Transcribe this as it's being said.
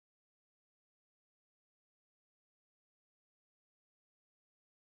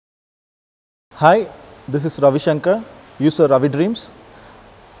Hi, this is Ravishankar, user Ravi Dreams.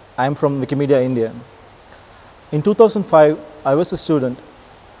 I am from Wikimedia, India. In 2005, I was a student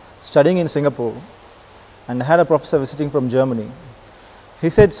studying in Singapore and had a professor visiting from Germany.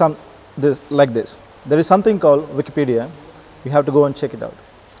 He said like this, there is something called Wikipedia, you have to go and check it out.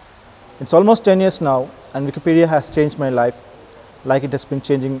 It's almost 10 years now and Wikipedia has changed my life like it has been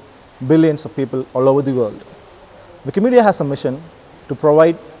changing billions of people all over the world. Wikimedia has a mission to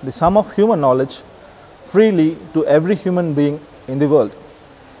provide the sum of human knowledge freely to every human being in the world.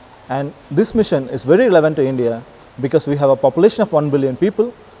 And this mission is very relevant to India because we have a population of 1 billion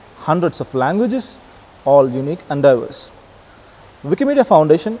people, hundreds of languages, all unique and diverse. Wikimedia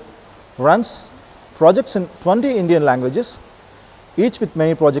Foundation runs projects in 20 Indian languages, each with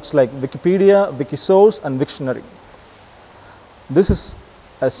many projects like Wikipedia, Wikisource and Wiktionary. This is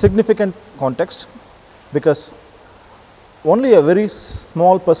a significant context because only a very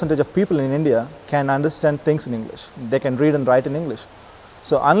small percentage of people in India can understand things in English. They can read and write in English.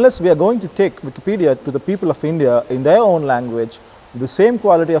 So unless we are going to take Wikipedia to the people of India in their own language, the same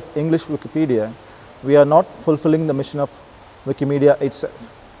quality of English Wikipedia, we are not fulfilling the mission of Wikimedia itself.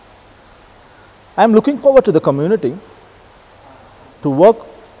 I am looking forward to the community to work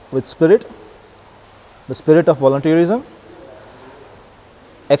with the spirit of volunteerism,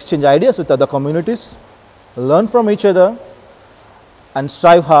 exchange ideas with other communities, learn from each other, and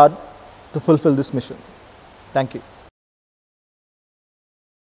strive hard to fulfill this mission. Thank you.